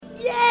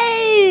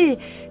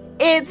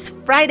It's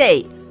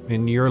Friday!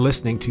 And you're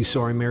listening to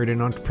So I Married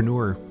an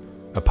Entrepreneur,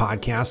 a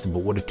podcast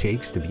about what it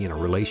takes to be in a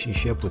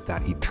relationship with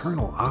that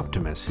eternal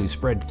optimist who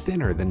spread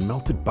thinner than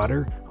melted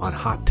butter on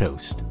hot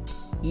toast.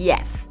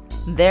 Yes,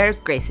 they're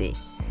crazy.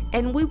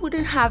 And we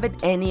wouldn't have it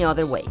any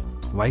other way.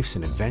 Life's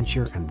an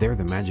adventure, and they're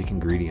the magic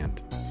ingredient.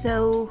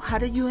 So, how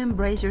do you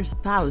embrace your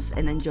spouse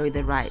and enjoy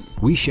the ride?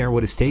 We share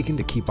what it's taken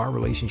to keep our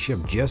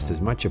relationship just as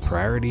much a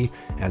priority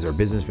as our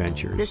business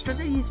ventures. The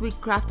strategies we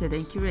crafted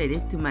and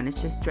curated to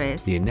manage the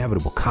stress, The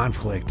inevitable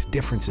conflict,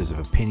 differences of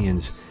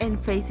opinions.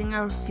 and facing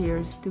our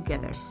fears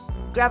together.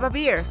 Grab a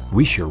beer.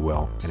 We sure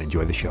will, and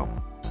enjoy the show.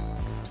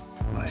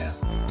 Maya.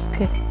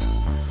 Okay.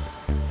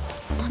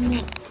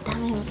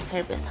 Dame mi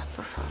cerveza,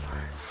 por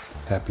favor.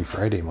 Happy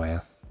Friday, Maya.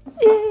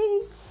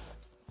 Yay!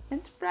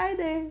 It's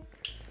Friday.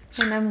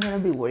 And I'm gonna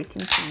be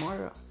working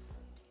tomorrow.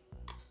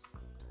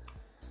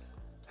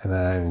 And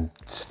I'm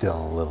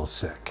still a little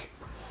sick.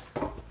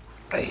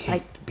 I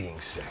hate being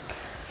sick.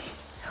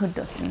 Who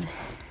doesn't?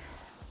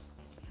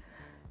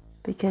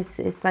 Because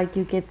it's like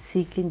you get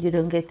sick and you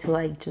don't get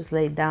to just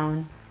lay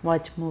down,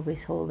 watch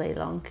movies all day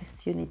long because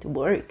you need to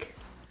work.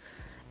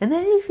 And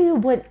then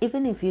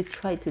even if you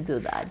try to do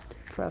that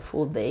for a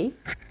full day,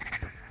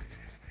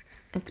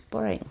 it's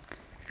boring.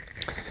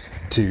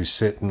 To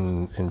sit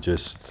and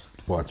just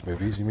watch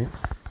movies, you mean?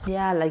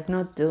 Yeah, like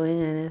not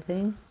doing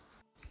anything.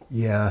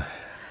 Yeah.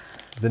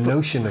 The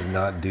notion of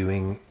not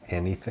doing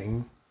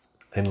anything,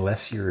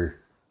 unless you're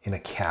in a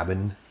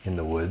cabin in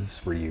the woods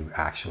where you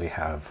actually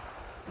have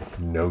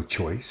no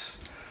choice,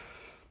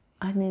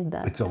 I need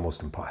that. it's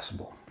almost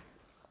impossible.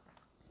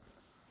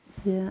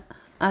 Yeah,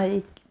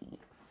 I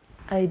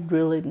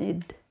really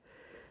need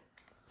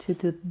to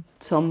do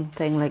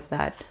something like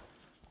that.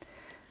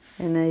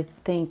 And I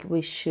think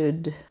we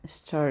should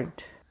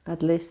start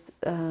at least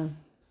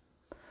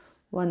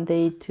one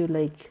day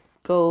to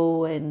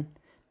go and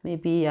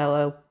maybe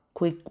a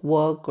quick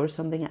walk or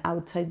something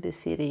outside the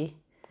city.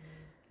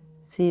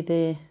 See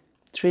the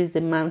trees,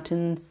 the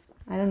mountains.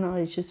 I don't know,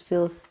 it just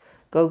feels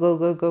go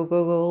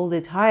all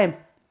the time.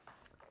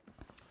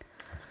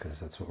 That's because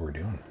that's what we're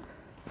doing.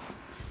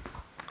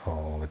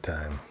 All the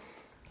time.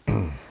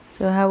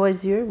 So how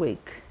was your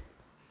week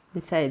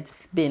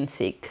besides being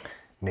sick?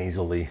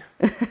 Nasally.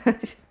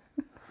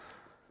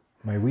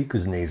 My week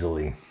was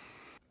nasally.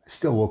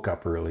 Still woke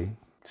up early.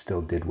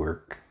 Still did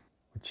work,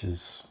 which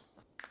is,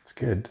 it's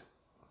good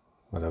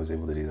that I was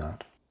able to do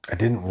that. I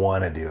didn't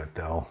want to do it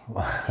though.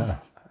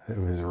 It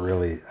was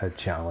really a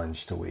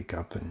challenge to wake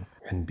up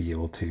and be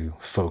able to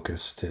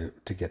focus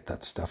to get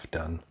that stuff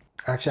done.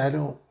 Actually,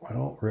 I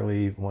don't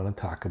really want to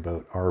talk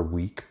about our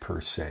week per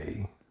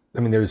se.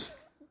 I mean,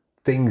 there's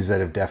things that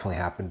have definitely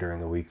happened during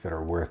the week that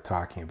are worth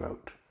talking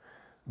about,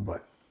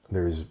 but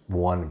there's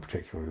one in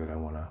particular that I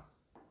want to,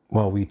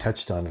 well, we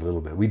touched on it a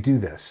little bit. We do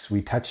this.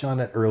 We touch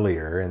on it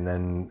earlier and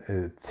then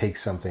it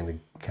takes something to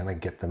kind of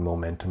get the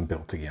momentum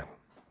built again.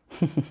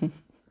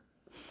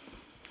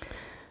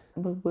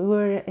 We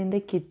were in the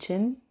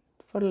kitchen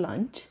for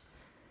lunch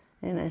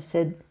and I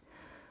said,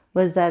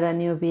 was that a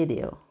new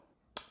video?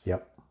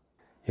 Yep.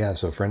 Yeah,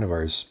 so a friend of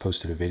ours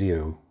posted a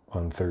video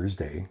on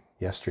Thursday,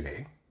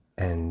 yesterday,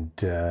 and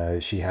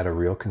she had a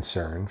real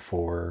concern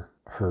for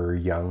her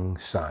young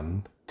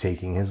son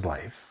taking his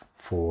life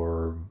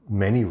for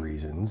many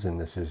reasons,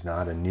 and this is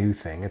not a new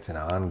thing, it's an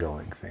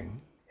ongoing thing.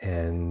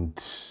 And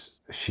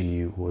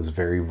she was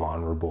very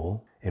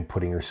vulnerable in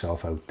putting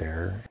herself out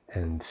there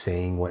and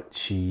saying what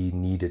she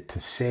needed to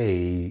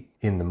say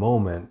in the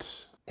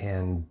moment.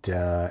 And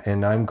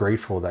I'm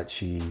grateful that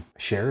she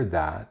shared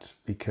that,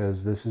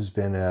 because this has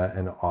been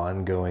an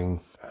ongoing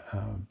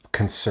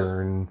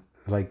concern,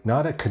 like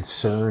not a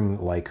concern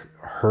like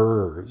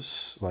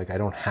hers, like I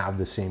don't have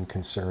the same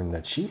concern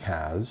that she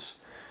has,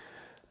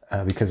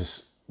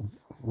 because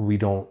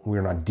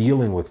we're not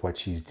dealing with what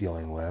she's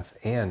dealing with.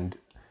 And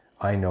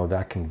I know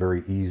that can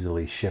very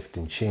easily shift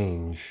and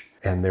change.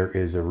 And there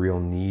is a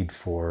real need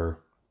for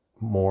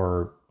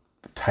more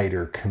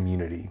tighter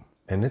community.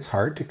 And it's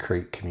hard to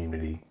create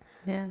community,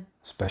 Yeah.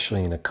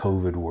 especially in a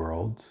COVID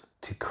world,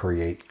 to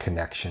create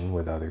connection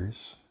with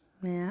others.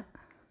 Yeah.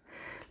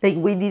 Like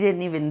we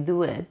didn't even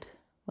do it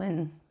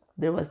when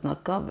there was no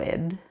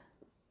COVID.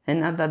 And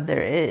now that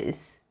there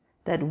is,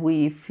 that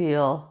we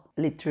feel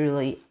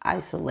literally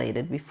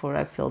isolated. Before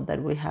I feel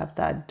that we have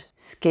that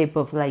escape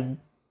of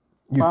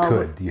You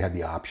had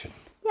the option.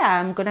 Yeah,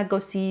 I'm gonna go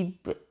see,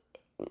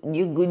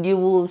 you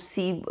will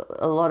see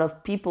a lot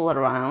of people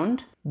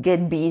around,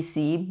 get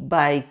busy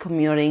by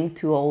commuting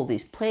to all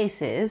these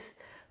places.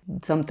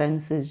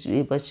 Sometimes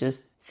it was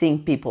just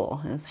seeing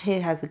people. And hey,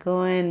 how's it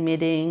going?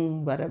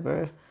 Meeting,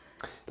 whatever.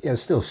 Yeah,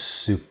 it's still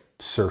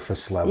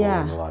surface level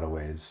in a lot of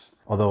ways.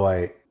 Although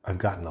I've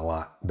gotten a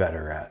lot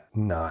better at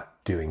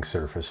not doing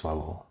surface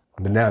level.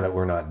 But now that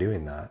we're not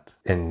doing that,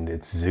 and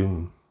it's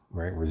Zoom,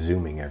 right? We're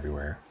Zooming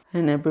everywhere.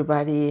 And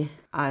everybody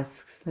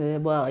asks,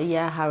 well,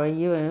 yeah, how are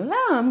you? And,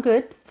 oh, I'm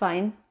good,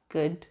 fine,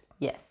 good,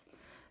 yes.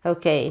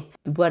 okay,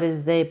 what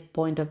is the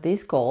point of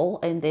this call?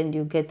 And then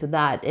you get to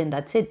that and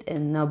that's it.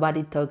 And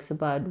nobody talks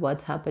about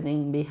what's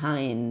happening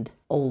behind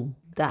all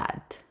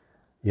that.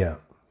 Yeah.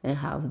 And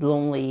how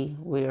lonely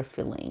we're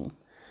feeling.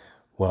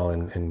 Well,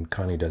 and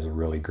Connie does a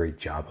really great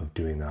job of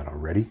doing that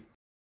already.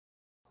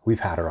 We've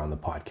had her on the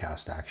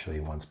podcast actually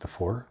once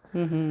before.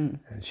 And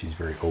she's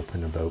very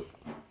open about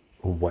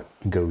what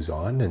goes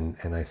on.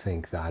 And I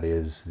think that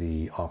is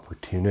the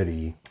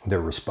opportunity, the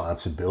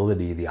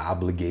responsibility, the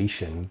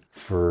obligation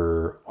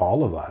for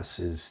all of us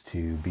is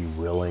to be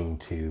willing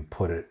to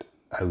put it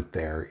out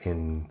there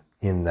in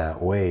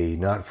that way,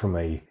 not from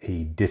a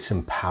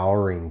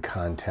disempowering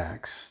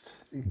context.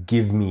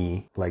 Give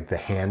me like the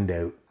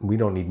handout. We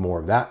don't need more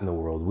of that in the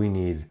world. We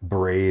need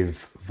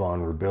brave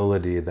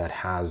vulnerability that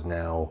has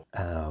now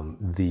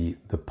the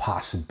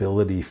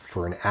possibility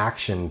for an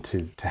action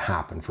to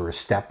happen, for a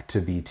step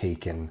to be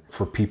taken,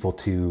 for people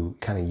to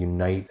kind of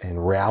unite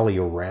and rally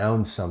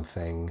around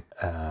something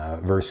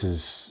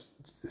versus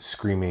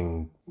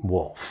screaming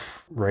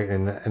wolf, right?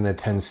 And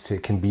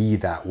it can be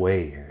that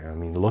way. I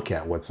mean, look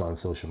at what's on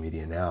social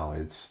media now.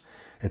 It's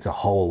a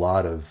whole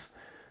lot of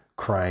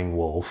crying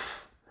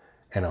wolf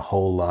and a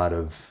whole lot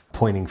of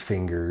pointing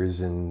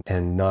fingers and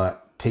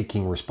not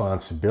taking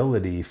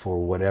responsibility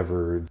for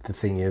whatever the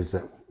thing is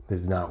that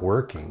is not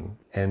working.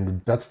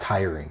 And that's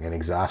tiring and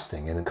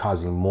exhausting and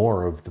causing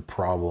more of the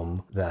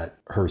problem that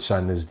her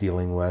son is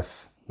dealing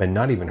with. And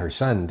not even her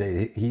son,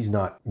 he's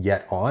not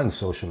yet on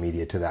social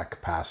media to that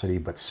capacity,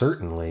 but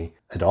certainly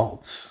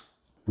adults.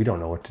 We don't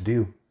know what to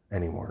do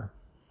anymore.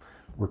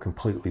 We're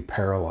completely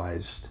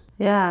paralyzed.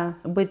 Yeah,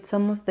 with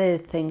some of the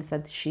things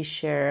that she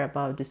shared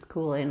about the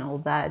school and all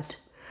that,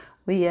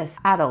 we as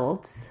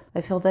adults,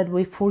 I feel that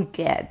we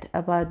forget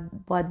about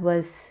what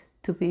was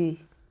to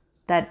be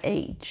that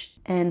age.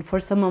 And for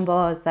some of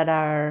us that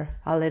are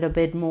a little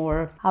bit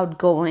more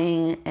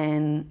outgoing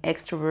and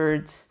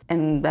extroverts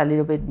and a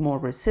little bit more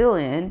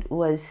resilient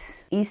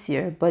was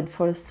easier. But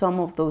for some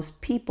of those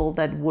people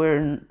that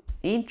were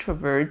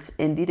introverts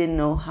and didn't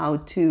know how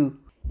to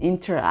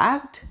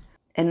interact,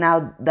 and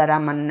now that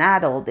I'm an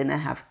adult and I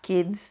have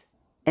kids,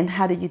 and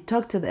how do you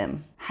talk to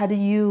them? How do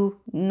you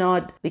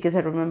not, because I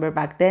remember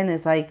back then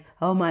it's like,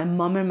 oh, my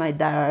mom and my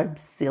dad are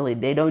silly.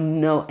 They don't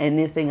know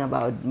anything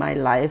about my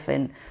life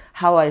and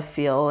how I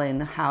feel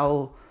and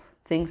how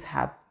things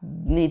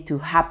need to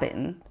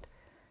happen.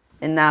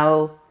 And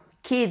now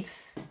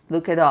kids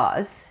look at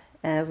us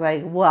and it's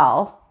like,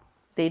 well,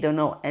 they don't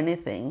know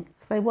anything.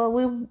 It's like, well,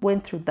 we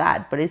went through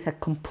that, but it's a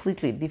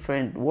completely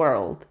different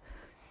world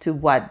to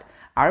what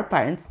our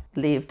parents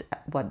lived,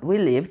 what we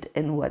lived,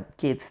 and what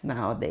kids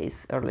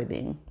nowadays are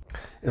living.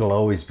 It'll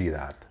always be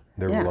that.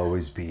 There Yeah. will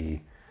always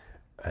be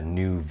a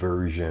new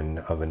version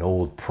of an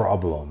old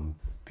problem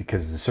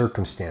because the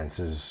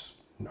circumstances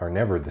are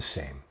never the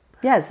same.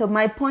 Yeah, so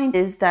my point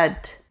is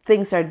that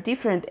things are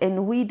different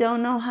and we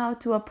don't know how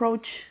to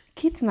approach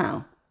kids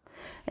now.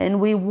 And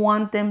we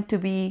want them to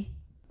be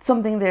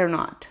something they're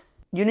not.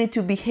 You need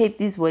to behave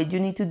this way. You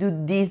need to do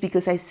this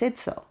because I said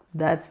so.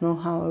 That's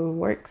not how it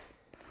works.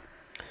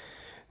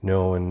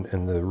 No, and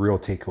the real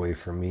takeaway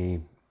for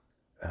me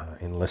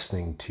in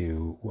listening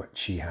to what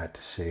she had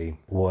to say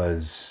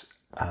was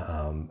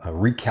a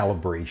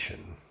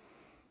recalibration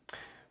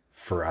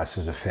for us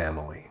as a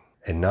family.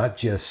 And not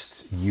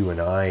just you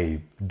and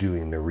I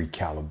doing the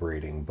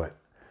recalibrating, but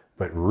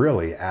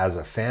really as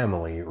a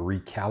family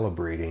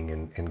recalibrating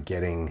and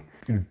getting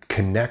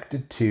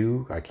connected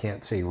to, I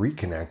can't say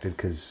reconnected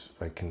because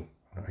I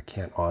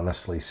can't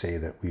honestly say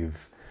that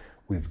we've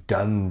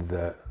done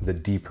the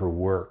deeper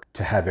work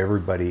to have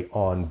everybody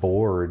on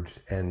board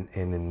and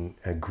in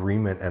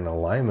agreement and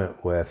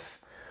alignment with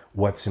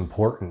what's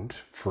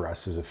important for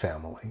us as a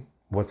family,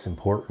 what's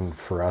important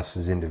for us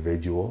as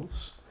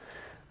individuals.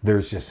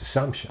 There's just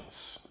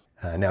assumptions.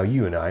 Now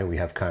you and I, we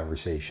have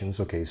conversations.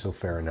 Okay, so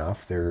fair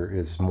enough. There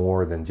is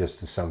more than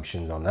just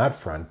assumptions on that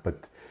front,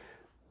 but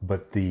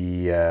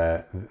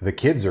the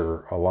kids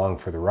are along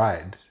for the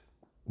ride.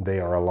 They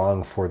are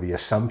along for the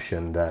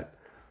assumption that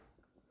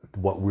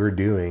what we're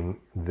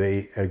doing,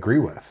 they agree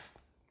with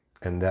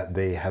and that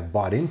they have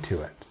bought into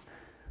it.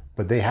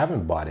 But they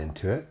haven't bought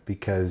into it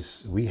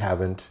because we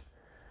haven't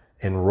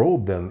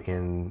enrolled them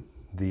in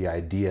the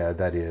idea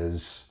that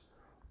is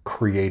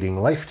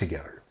creating life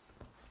together.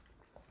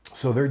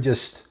 So they're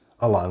just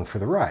along for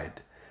the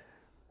ride.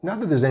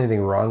 Not that there's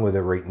anything wrong with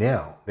it right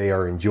now. They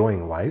are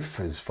enjoying life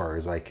as far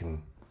as I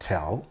can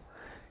tell.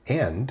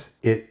 And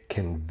it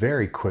can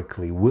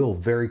will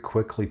very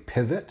quickly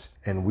pivot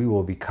and we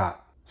will be caught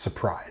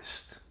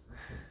surprised.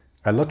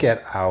 I look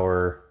at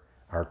our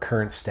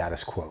current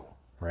status quo,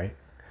 right?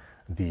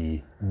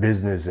 The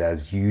business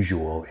as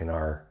usual in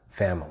our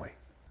family.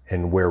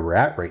 And where we're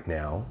at right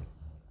now,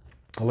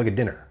 I'll look at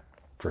dinner,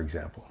 for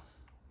example.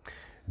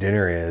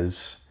 Dinner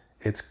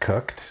it's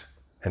cooked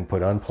and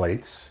put on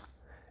plates,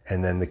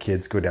 and then the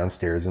kids go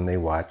downstairs and they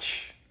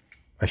watch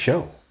a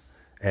show,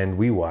 and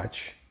we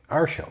watch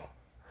our show.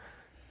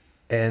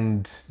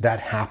 And that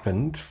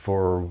happened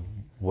for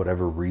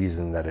whatever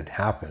reason that it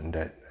happened.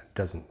 I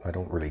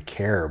don't really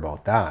care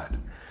about that.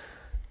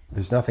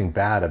 There's nothing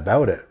bad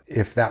about it.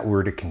 If that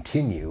were to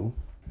continue,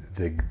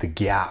 the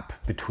gap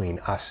between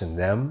us and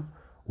them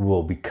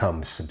will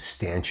become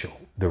substantial.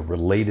 The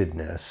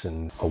relatedness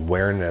and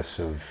awareness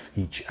of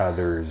each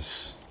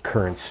other's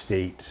current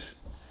state,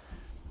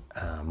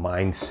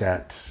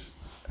 mindset,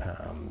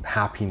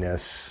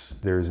 happiness,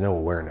 there's no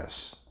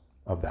awareness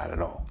of that at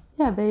all.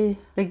 Yeah,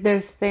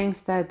 there's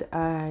things that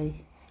I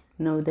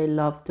know they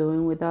love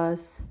doing with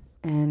us.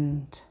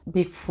 And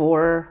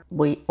before,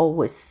 we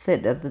always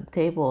sit at the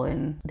table,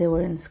 and they were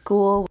in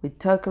school. We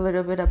talk a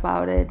little bit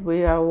about it.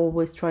 We are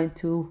always trying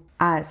to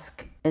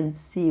ask and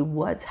see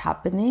what's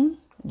happening.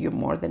 You're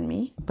more than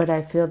me. But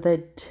I feel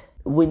that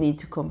we need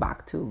to come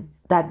back to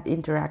that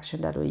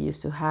interaction that we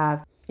used to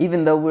have,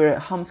 even though we're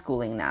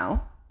homeschooling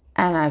now.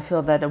 And I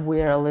feel that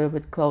we're a little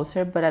bit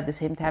closer, but at the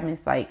same time,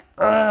 it's like,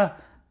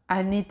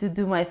 I need to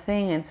do my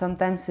thing. And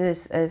sometimes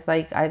it's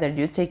like either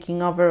you're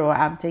taking over or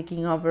I'm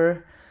taking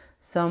over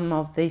some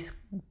of this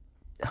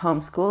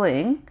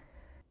homeschooling.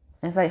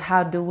 It's like,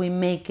 how do we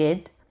make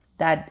it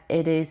that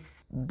it is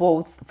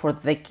both for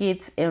the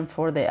kids and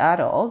for the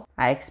adult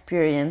I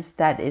experience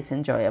that is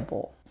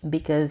enjoyable?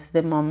 Because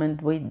the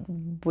moment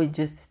we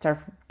just start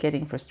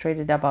getting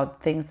frustrated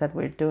about things that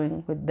we're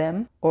doing with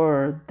them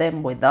or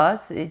them with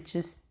us,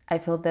 I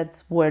feel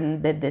that's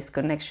when the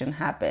disconnection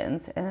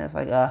happens, and it's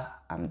like,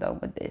 I'm done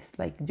with this.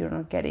 Like, you're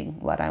not getting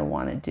what I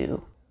want to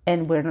do,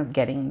 and we're not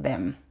getting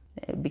them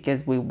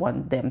because we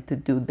want them to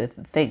do the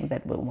thing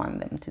that we want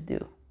them to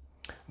do.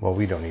 Well,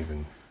 we don't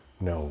even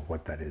know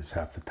what that is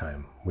half the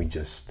time. We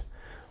just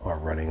are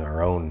running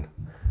our own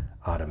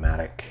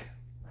automatic.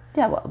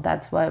 Yeah, well,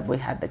 that's why we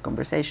had the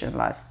conversation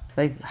last. It's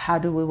like, how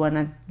do we want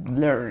to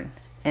learn?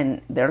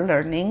 And they're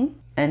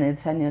learning, and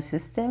it's a new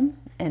system,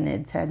 and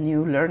it's a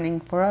new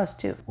learning for us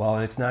too. Well,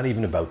 and it's not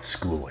even about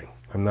schooling.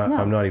 I'm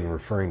not even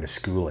referring to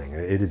schooling.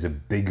 It is a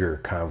bigger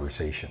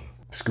conversation.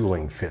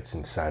 Schooling fits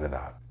inside of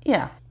that.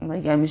 Yeah,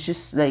 like I was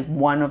just like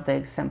one of the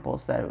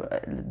examples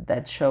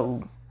that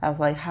show of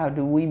like, how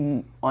do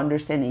we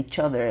understand each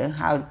other, and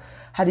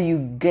how do you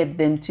get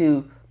them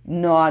to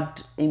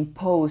not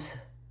impose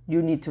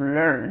you need to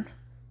learn,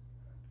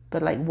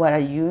 but like, what are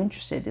you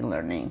interested in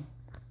learning?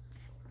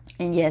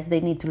 And yes, they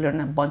need to learn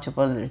a bunch of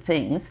other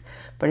things,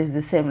 but it's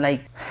the same,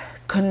 like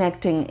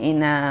connecting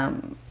in a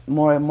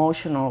more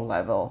emotional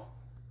level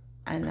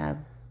and a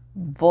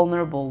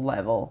vulnerable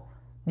level.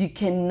 You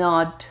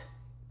cannot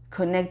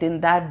connect in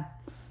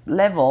that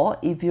level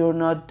if you're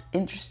not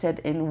interested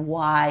in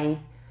why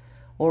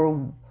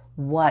or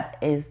what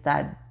is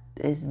that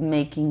is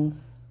making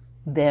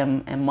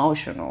them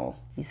emotional.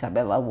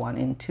 Isabella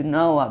wanting to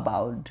know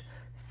about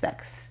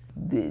sex.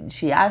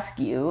 She asks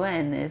you,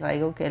 and it's like,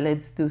 okay,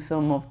 let's do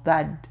some of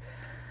that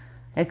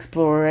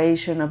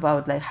exploration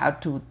about like how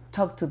to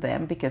talk to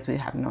them, because we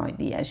have no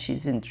idea.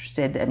 She's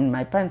interested, and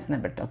my parents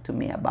never talked to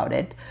me about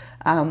it.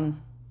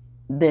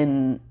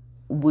 Then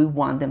we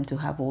want them to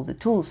have all the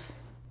tools,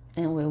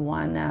 and we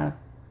want to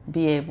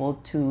be able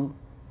to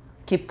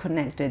keep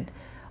connected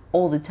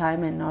all the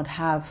time and not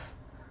have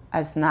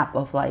a snap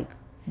of like,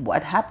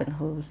 what happened?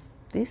 Who's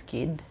this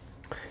kid?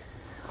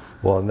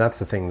 Well, and that's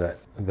the thing that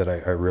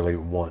I really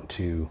want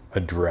to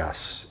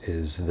address,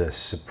 is this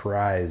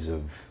surprise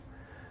of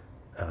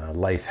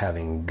life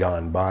having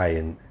gone by,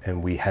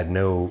 and we had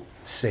no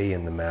say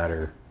in the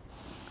matter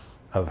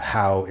of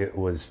how it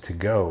was to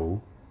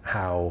go,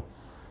 how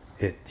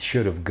it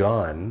should have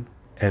gone,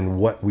 and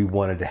what we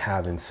wanted to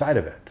have inside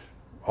of it,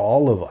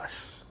 all of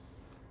us.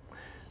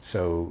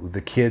 So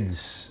the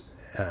kids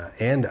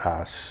and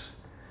us,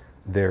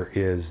 there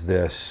is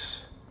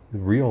this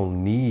real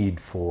need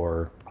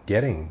for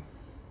getting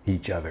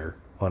each other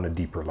on a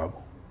deeper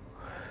level,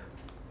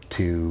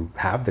 to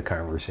have the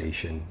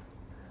conversation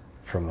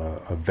from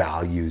a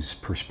values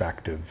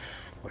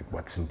perspective, like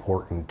what's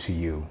important to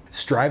you,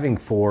 striving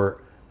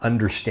for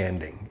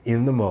understanding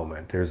in the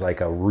moment. There's like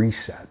a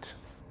reset.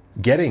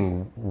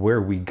 Getting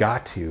where we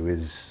got to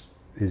is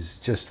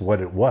just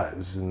what it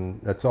was, and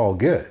that's all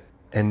good.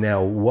 And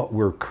now what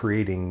we're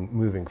creating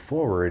moving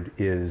forward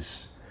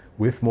is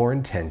with more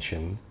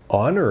intention,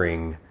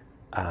 honoring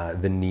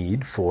the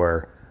need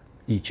for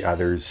each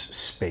other's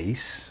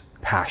space,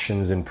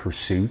 passions and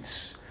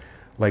pursuits.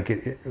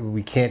 Like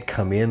we can't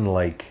come in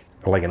like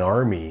an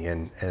army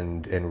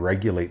and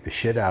regulate the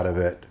shit out of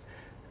it.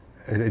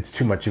 It's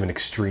too much of an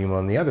extreme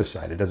on the other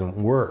side. It doesn't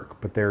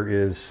work. But there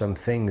is some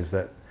things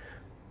that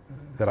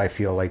I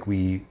feel like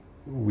we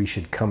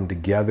should come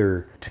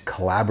together to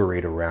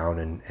collaborate around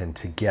and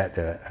to get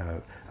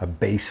a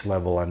base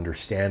level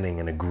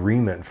understanding and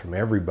agreement from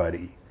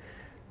everybody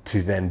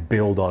to then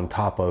build on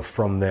top of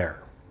from there.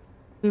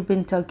 We've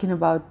been talking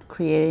about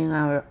creating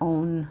our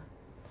own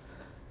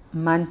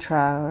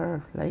mantra,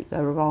 or like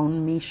our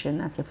own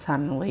mission as a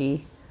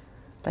family.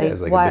 Like, yeah,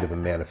 it's like a bit of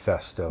a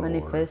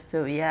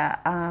manifesto. Yeah.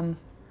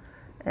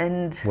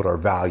 And what our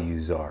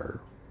values are.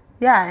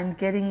 Yeah, and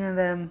getting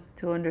them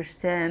to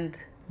understand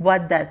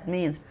what that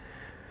means.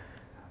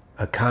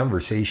 A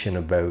conversation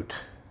about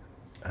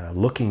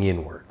looking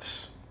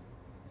inwards,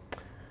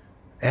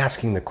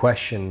 asking the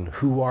question,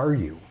 who are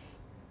you?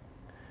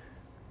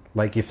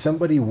 Like if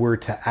somebody were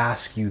to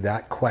ask you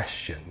that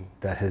question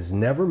that has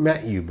never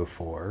met you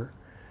before,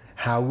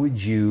 how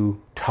would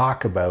you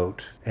talk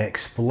about and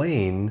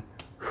explain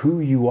who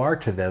you are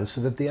to them so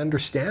that they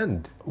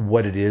understand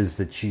what it is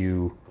that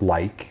you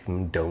like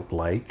and don't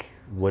like,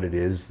 what it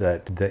is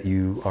that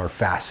you are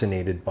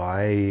fascinated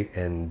by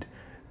and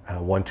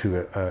want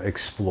to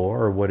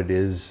explore, or what it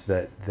is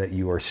that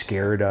you are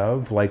scared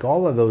of, like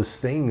all of those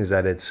things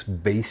at its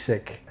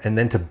basic, and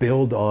then to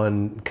build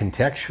on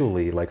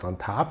contextually, like on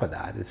top of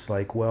that, it's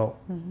like, well,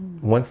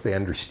 once they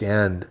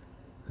understand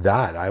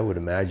that, I would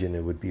imagine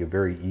it would be a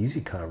very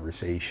easy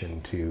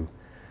conversation to,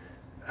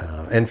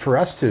 and for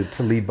us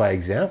to lead by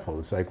example.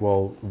 It's like,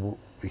 well,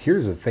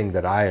 here's a thing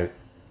that I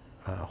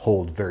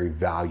hold very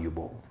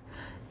valuable.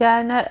 Yeah,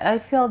 and I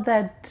feel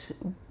that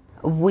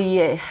we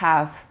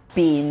have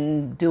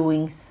been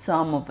doing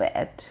some of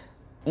it.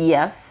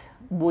 Yes,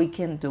 we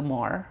can do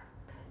more.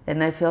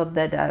 And I feel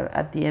that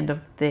at the end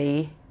of the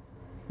day,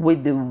 we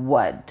do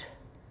what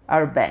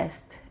our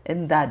best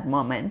in that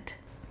moment.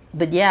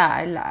 But yeah,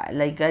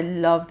 I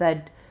love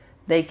that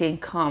they can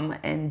come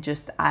and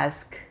just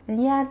ask.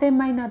 And yeah, they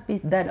might not be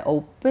that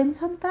open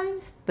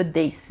sometimes, but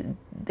they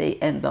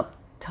end up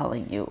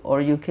telling you,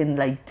 or you can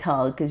like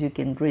tell because you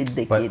can read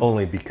the But kids.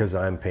 only because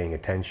I'm paying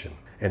attention.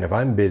 And if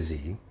I'm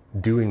busy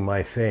doing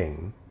my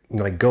thing,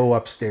 like go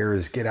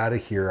upstairs, get out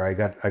of here, I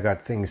got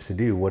things to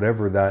do,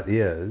 whatever that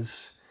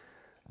is,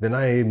 then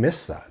I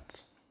miss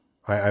that.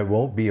 I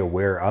won't be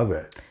aware of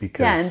it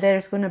because Yeah, and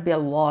there's going to be a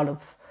lot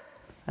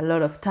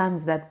of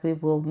times that we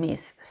will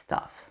miss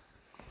stuff.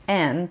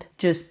 And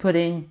just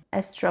putting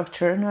a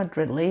structure, not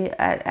really,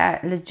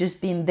 just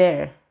being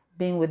there,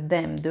 being with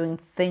them, doing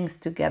things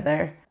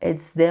together.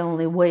 It's the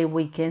only way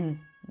we can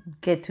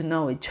get to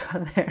know each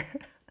other.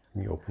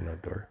 you open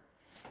that door.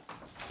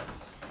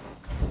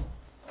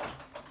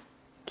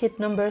 Kid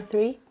number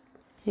 3?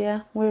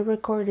 Yeah, we're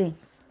recording.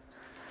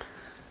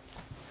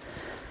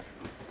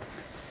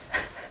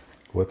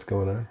 What's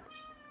going on?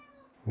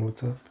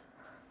 What's up?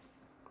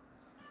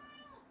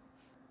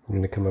 I'm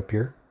gonna come up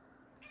here.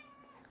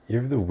 You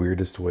have the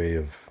weirdest way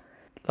of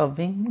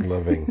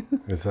loving.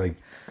 It's like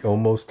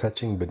almost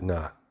touching, but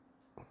not.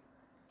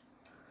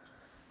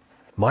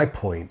 My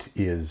point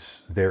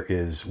is there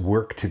is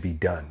work to be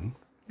done.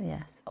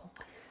 Yes, always.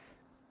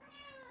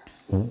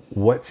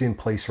 What's in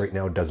place right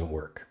now doesn't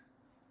work.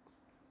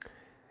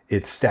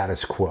 It's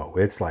status quo.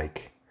 It's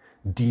like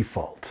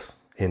default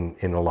in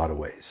a lot of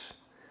ways.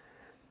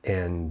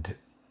 And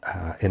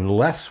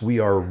unless we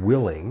are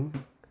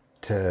willing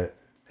to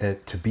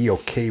be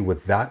okay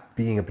with that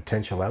being a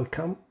potential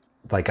outcome,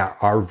 like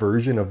our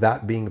version of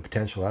that being a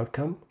potential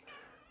outcome,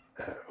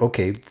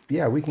 okay,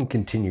 yeah, we can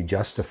continue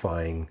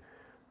justifying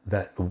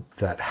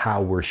that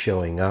how we're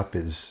showing up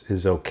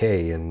is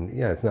okay, and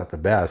yeah, it's not the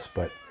best,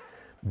 but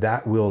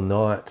that will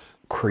not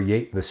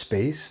create the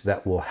space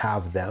that will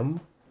have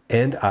them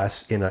and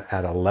us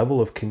at a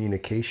level of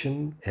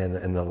communication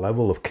and a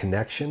level of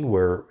connection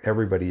where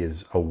everybody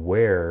is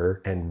aware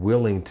and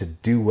willing to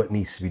do what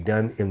needs to be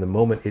done in the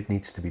moment it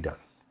needs to be done.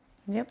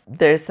 Yep.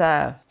 There's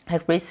a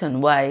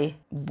reason why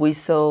we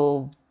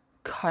so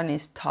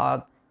honest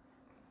talk,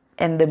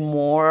 and the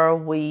more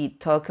we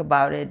talk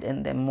about it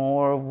and the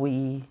more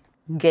we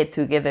get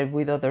together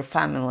with other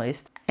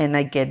families, and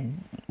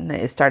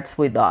it starts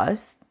with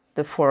us,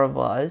 the 4 of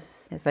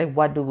us. It's like,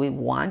 what do we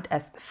want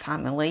as a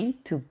family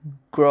to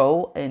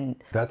grow? And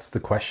that's the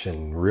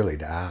question really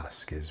to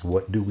ask, is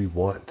what do we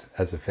want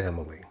as a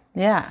family?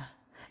 Yeah.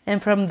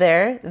 And from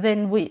there,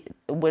 then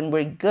when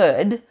we're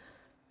good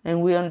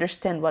and we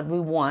understand what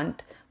we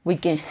want, we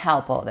can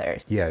help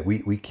others. Yeah,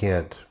 we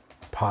can't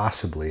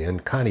possibly,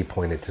 and Connie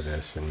pointed to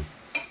this, and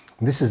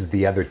this is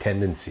the other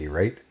tendency,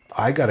 right?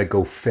 I got to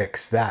go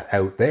fix that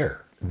out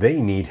there.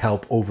 They need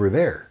help over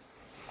there.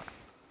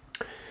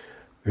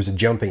 There's a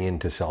jumping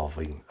into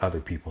solving other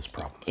people's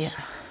problems. Yeah.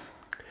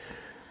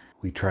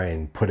 We try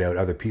and put out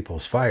other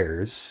people's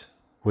fires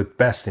with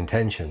best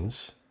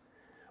intentions.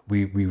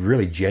 We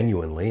really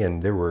genuinely,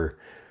 and there were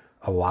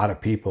a lot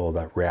of people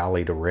that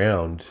rallied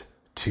around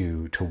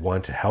to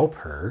want to help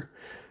her.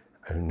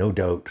 No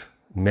doubt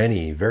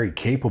many very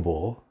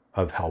capable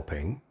of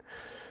helping,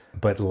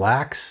 but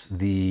lacks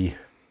the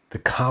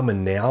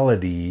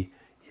commonality,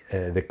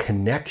 the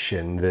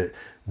connection,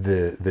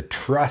 the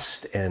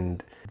trust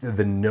and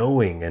the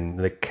knowing and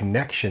the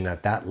connection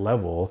at that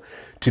level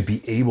to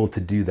be able to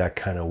do that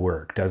kind of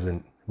work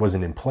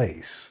wasn't in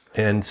place.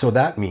 And so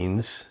that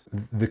means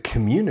the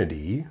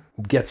community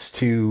gets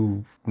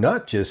to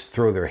not just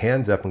throw their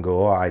hands up and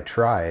go, oh, I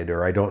tried,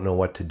 or I don't know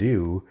what to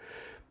do,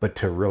 but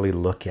to really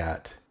look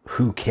at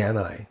who can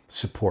I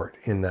support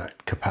in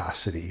that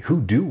capacity?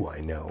 Who do I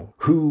know?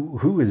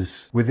 Who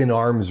is within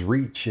arm's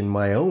reach in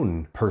my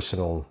own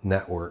personal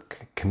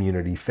network,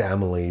 community,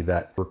 family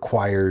that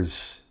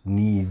requires,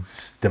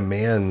 needs,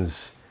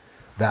 demands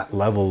that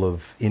level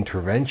of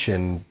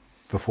intervention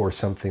before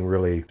something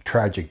really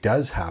tragic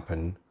does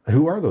happen?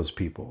 Who are those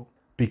people?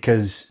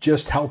 Because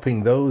just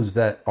helping those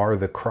that are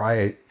the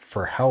cry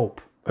for help,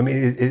 I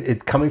mean,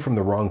 it's coming from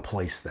the wrong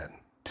place then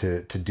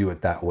to do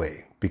it that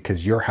way.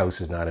 because your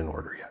house is not in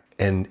order yet.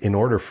 And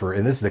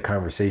and this is the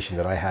conversation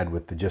that I had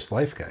with the Just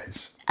Life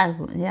guys.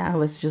 I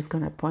was just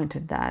going to point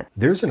at that.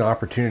 There's an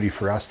opportunity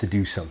for us to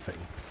do something.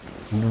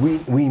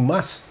 We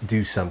must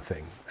do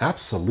something,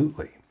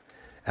 absolutely.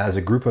 As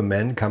a group of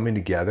men coming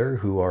together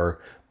who are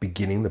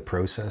beginning the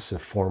process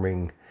of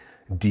forming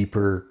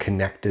deeper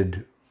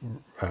connected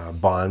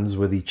bonds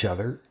with each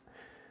other,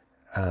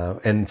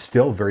 and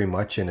still very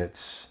much in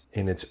its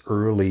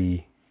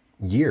early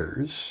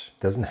years,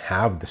 doesn't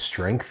have the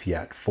strength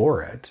yet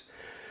for it.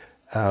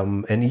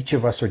 And each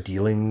of us are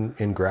dealing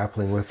and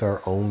grappling with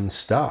our own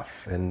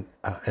stuff. And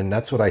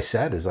that's what I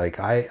said is like,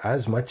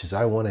 as much as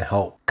I want to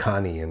help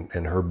Connie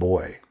and her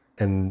boy,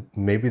 and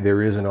maybe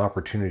there is an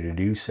opportunity to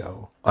do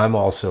so, I'm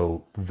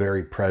also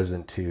very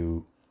present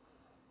to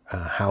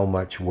how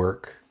much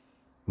work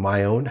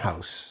my own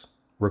house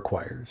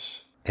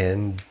requires.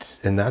 And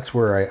that's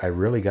where I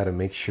really got to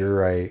make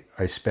sure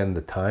I spend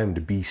the time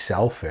to be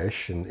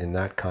selfish, and in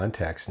that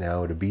context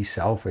now, to be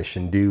selfish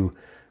and do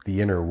the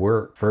inner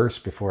work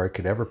first before I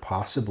could ever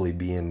possibly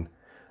be in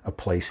a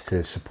place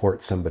to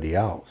support somebody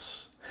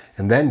else.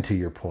 And then to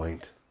your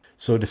point,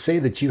 so to say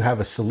that you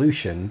have a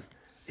solution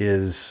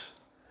is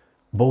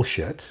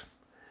bullshit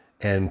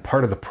and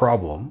part of the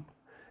problem.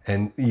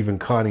 And even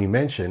Connie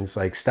mentions,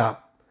 like,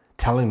 stop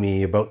telling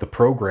me about the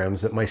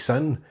programs that my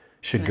son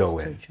should go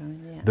in.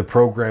 Yeah. The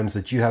programs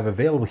that you have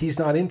available, he's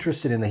not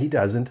interested in that. He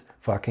doesn't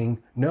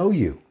fucking know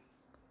you.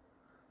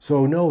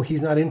 So no,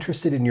 he's not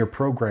interested in your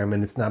program,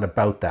 and it's not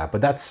about that.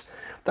 But that's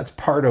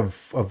part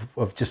of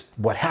just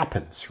what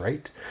happens,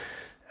 right?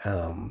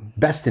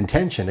 Best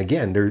intention,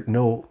 again, there's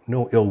no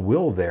ill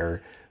will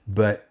there,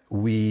 but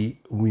we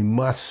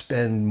must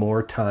spend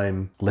more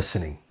time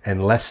listening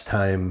and less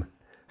time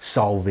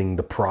solving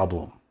the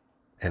problem.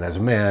 And as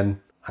a man,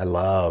 I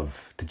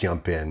love to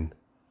jump in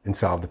and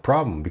solve the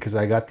problem because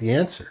I got the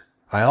answer.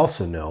 I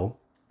also know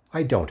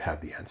I don't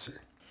have the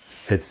answer.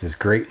 It's this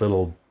great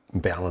little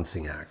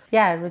balancing act.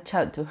 Yeah, I reached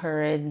out to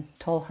her and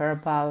told her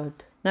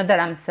about, not that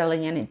I'm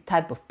selling any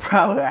type of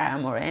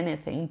program or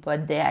anything,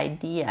 but the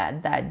idea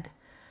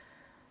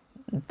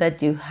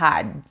that you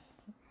had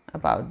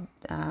about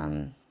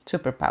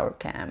superpower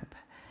camp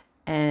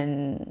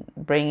and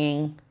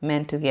bringing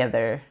men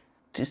together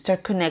to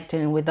start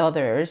connecting with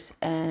others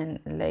and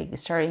like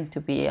starting to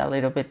be a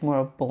little bit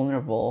more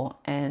vulnerable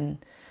and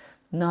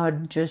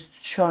not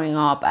just showing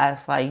up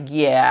as like,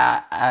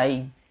 yeah,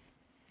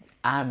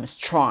 I'm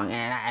strong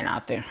and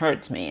nothing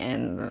hurts me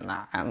and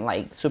I'm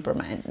like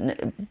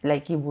Superman.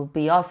 Like, it would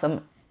be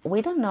awesome.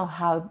 We don't know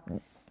how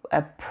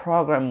a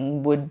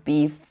program would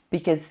be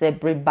because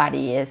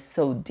everybody is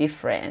so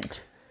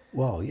different.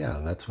 Well,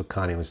 yeah, that's what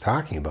Connie was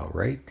talking about,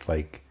 right?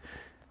 Like,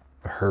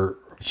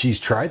 she's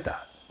tried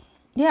that.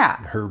 Yeah.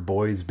 Her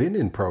boy's been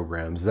in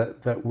programs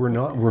that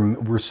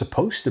we're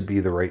supposed to be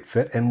the right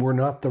fit, and we're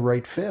not the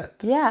right fit.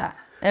 Yeah.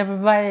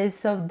 Everybody is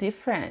so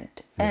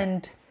different. Yeah.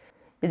 And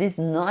it is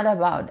not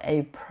about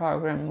a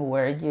program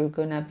where you're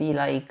gonna be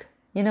like,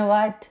 you know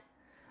what?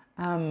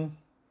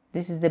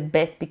 This is the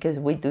best because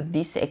we do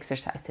these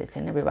exercises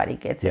and everybody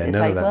gets it. Yeah, it's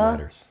none like, of that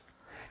matters.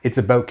 It's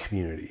about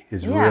community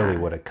is really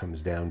what it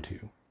comes down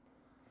to.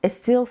 It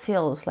still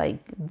feels like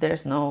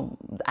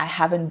I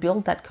haven't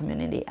built that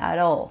community at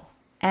all.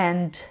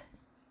 And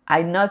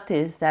I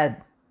notice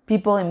that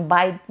people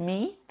invite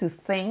me to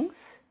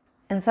things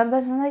and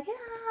sometimes I'm like, yeah,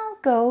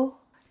 I'll go.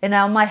 And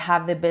I might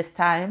have the best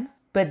time,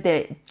 but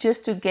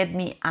just to get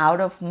me out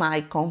of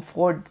my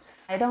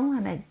comforts, I don't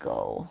want to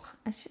go.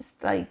 It's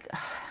just like,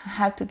 I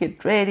have to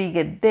get ready,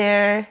 get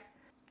there.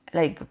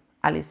 Like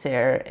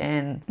Alistair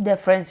and the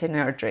friends in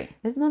Nursery.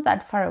 It's not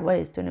that far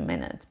away, it's 20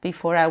 minutes.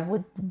 Before I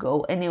would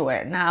go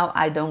anywhere. Now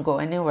I don't go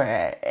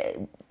anywhere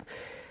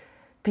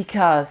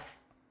because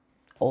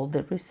all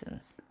the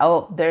reasons.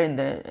 Oh, they're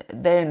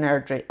in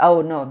Nursery.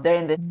 Oh no, they're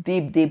in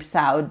the deep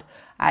south.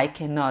 I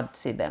cannot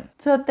see them.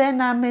 So then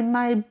I'm in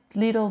my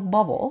little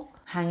bubble,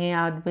 hanging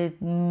out with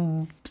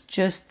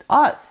just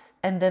us.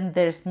 And then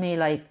there's me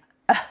like,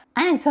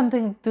 I need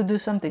something to do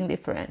something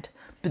different.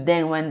 But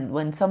then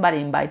when somebody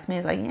invites me,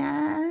 it's like,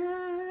 yeah,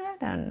 I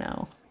don't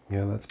know.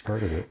 Yeah, that's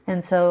part of it.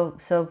 And so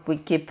we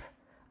keep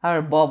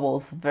our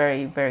bubbles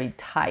very, very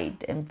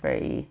tight and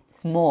very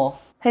small.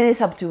 And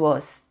it's up to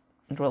us,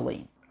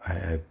 really.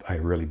 I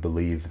really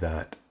believe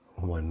that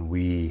when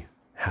we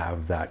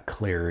have that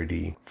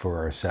clarity for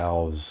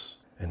ourselves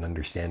and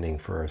understanding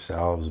for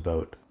ourselves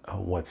about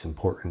what's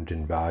important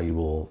and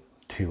valuable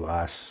to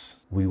us,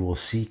 we will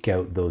seek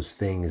out those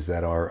things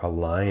that are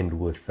aligned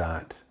with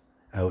that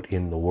out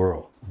in the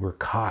world. We're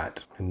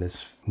caught in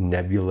this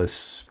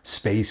nebulous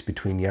space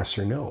between yes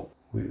or no.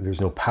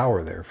 There's no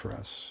power there for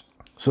us.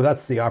 So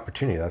that's the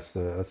opportunity. That's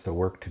the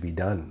work to be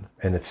done.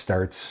 And it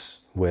starts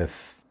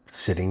with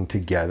sitting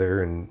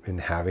together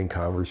and having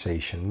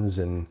conversations.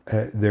 And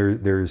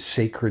there's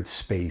sacred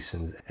space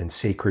and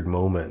sacred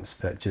moments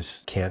that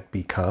just can't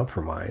be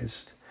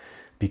compromised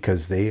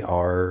because they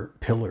are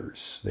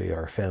pillars. They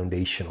are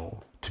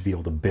foundational to be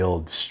able to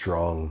build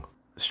strong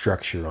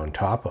structure on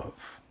top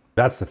of.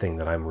 That's the thing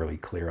that I'm really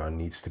clear on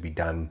needs to be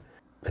done.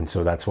 And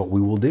so that's what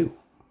we will do.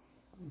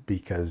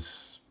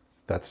 because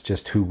that's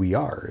just who we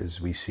are,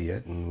 is we see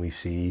it and we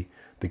see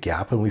the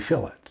gap and we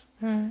fill it.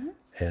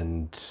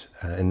 And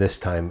this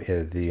time,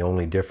 the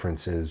only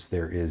difference is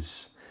there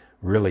is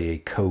really a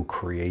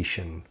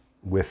co-creation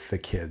with the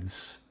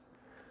kids,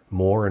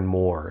 more and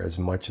more, as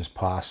much as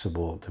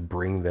possible, to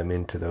bring them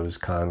into those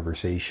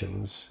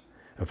conversations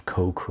of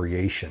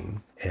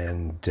co-creation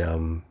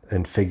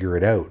and figure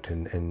it out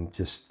and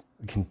just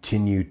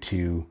continue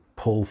to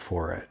pull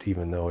for it,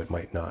 even though it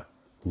might not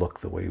look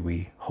the way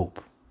we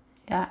hope.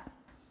 Yeah.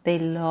 They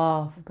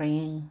love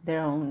bringing their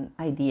own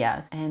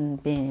ideas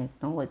and being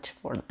acknowledged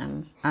for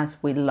them, as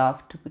we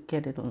love to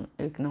get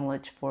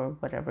acknowledged for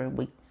whatever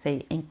we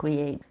say and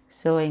create.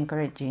 So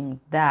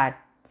encouraging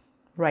that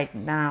right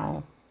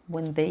now,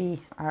 when they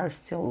are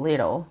still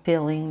little,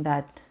 feeling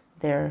that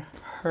they're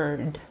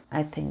heard,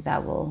 I think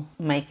that will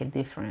make a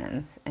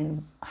difference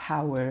in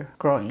how we're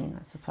growing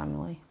as a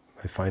family.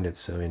 I find it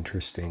so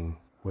interesting.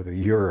 Whether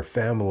you're a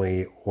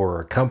family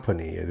or a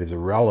company, it is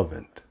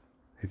irrelevant.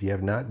 If you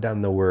have not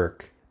done the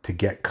work to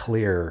get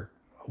clear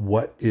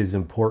what is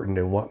important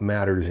and what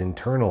matters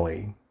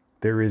internally,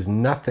 there is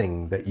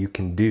nothing that you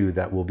can do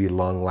that will be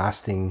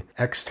long-lasting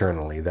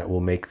externally that will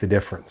make the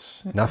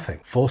difference.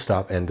 Nothing. Full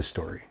stop, end of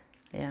story.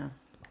 Yeah.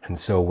 And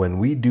so when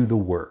we do the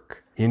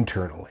work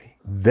internally,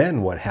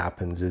 then what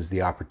happens is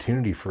the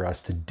opportunity for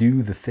us to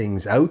do the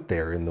things out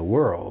there in the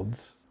world,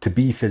 to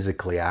be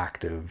physically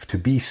active, to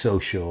be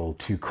social,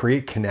 to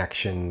create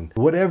connection,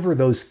 whatever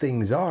those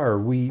things are,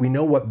 we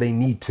know what they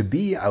need to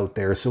be out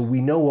there, so we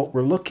know what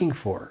we're looking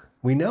for.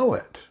 We know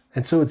it.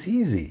 And so it's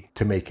easy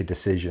to make a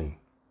decision.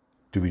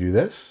 Do we do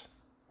this?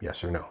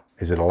 Yes or no?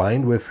 Is it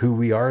aligned with who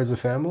we are as a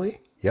family?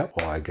 Yep.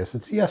 Well, I guess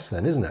it's yes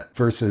then, isn't it?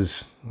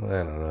 Versus,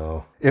 I don't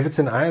know. If it's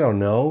an I don't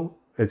know,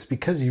 it's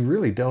because you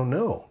really don't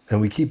know. And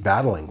we keep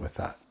battling with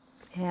that.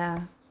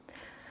 Yeah.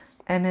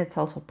 And it's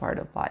also part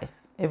of life.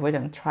 If we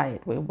don't try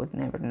it, we would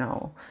never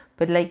know.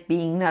 But like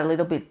being a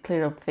little bit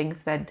clear of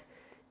things that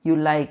you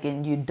like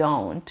and you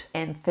don't,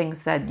 and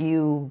things that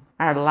you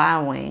are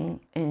allowing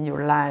in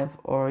your life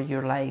or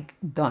you're like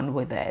done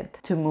with it,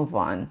 to move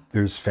on.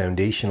 There's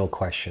foundational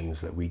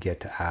questions that we get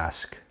to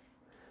ask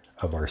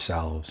of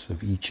ourselves,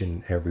 of each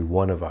and every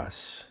one of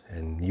us.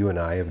 And you and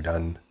I have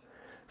done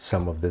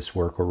some of this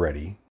work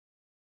already.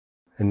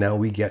 And now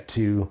we get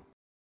to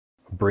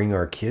bring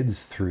our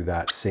kids through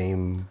that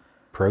same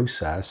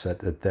process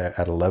at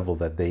a level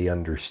that they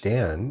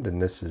understand.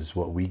 And this is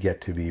what we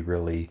get to be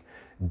really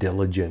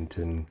diligent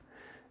and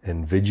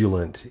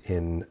vigilant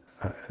in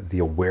the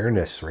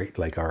awareness, right?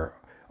 Like our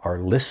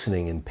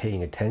listening and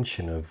paying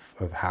attention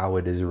of how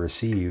it is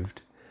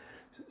received,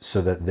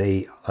 so that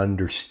they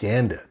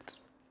understand it.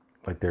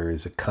 Like there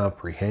is a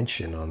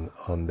comprehension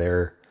on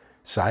their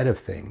side of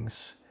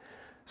things,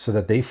 so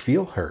that they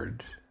feel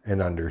heard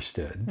and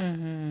understood.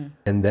 Mm-hmm.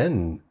 And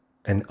then,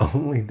 and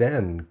only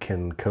then,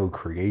 can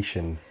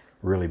co-creation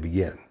really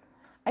begin.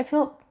 I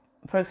feel,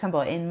 for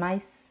example, in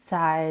my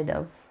side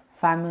of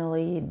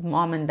family,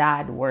 mom and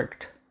dad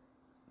worked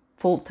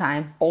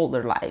full-time all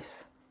their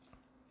lives.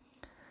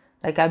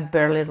 Like I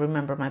barely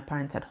remember my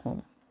parents at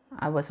home.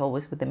 I was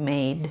always with the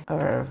maid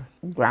or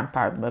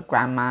grandpa or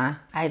grandma,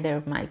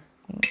 either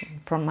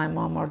from my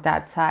mom or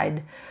dad's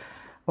side,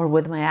 or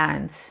with my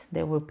aunts.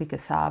 They would pick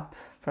us up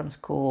from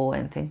school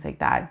and things like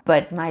that.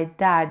 But my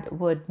dad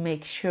would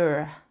make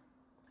sure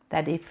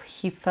that if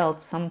he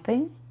felt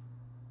something,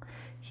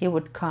 he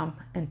would come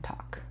and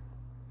talk.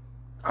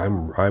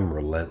 I'm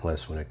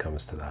relentless when it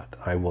comes to that.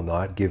 I will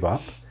not give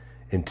up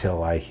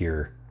until I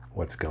hear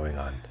what's going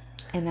on.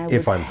 And I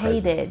would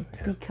hate it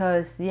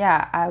because,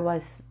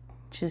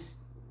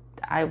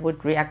 I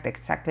would react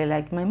exactly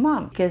like my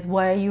mom. Because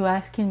why are you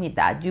asking me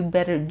that? You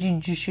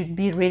should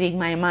be reading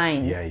my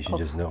mind. Yeah, you should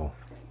just know.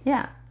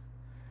 Yeah.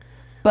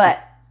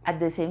 But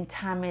at the same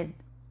time,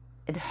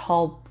 it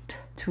helped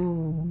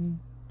to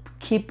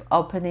keep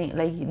opening,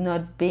 like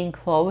not being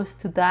close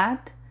to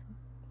that.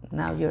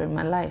 Now you're in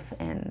my life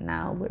and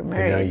now we're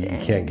married. And now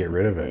you can't get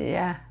rid of it.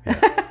 Yeah.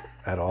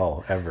 At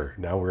all, ever.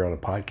 Now we're on a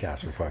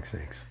podcast, for fuck's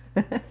sakes.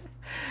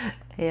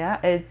 Yeah,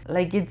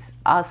 it's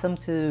awesome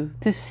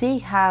to see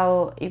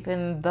how,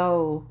 even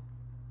though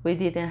we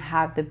didn't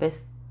have the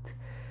best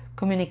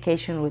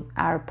communication with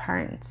our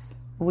parents,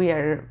 we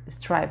are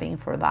striving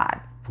for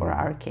that for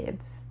our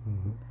kids.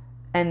 Mm-hmm.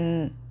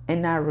 And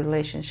in our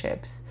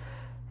relationships,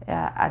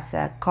 as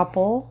a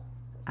couple,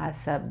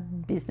 as a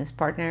business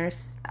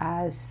partners,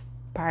 as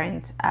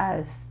parents,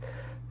 as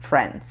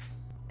friends.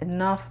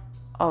 Enough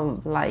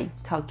of like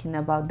talking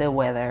about the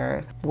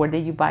weather, where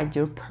did you buy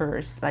your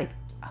purse, like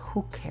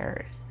who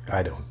cares?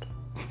 I don't.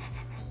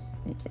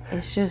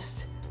 It's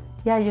just,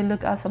 you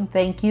look awesome,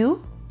 thank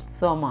you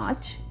so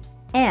much,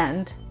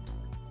 and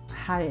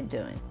how you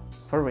doing,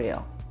 for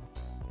real.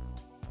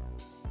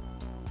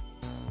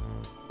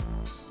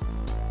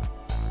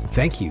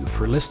 Thank you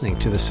for listening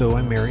to the So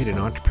I'm Married an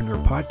Entrepreneur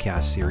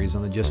podcast series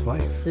on the Just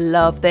Life.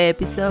 Love the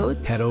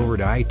episode? Head over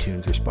to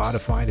iTunes or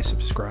Spotify to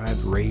subscribe,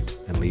 rate,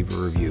 and leave a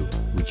review.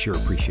 We'd sure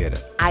appreciate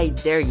it. I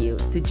dare you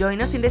to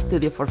join us in the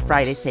studio for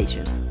Friday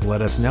session.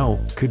 Let us know.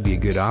 Could be a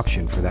good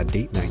option for that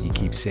date night you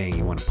keep saying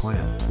you want to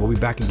plan. We'll be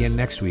back again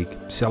next week,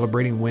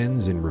 celebrating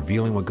wins and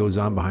revealing what goes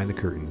on behind the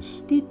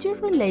curtains. Did you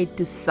relate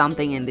to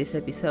something in this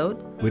episode?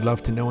 We'd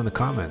love to know in the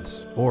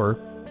comments. Or,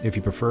 if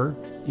you prefer,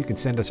 you can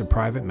send us a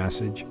private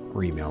message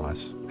or email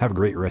us. Have a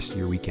great rest of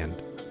your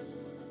weekend.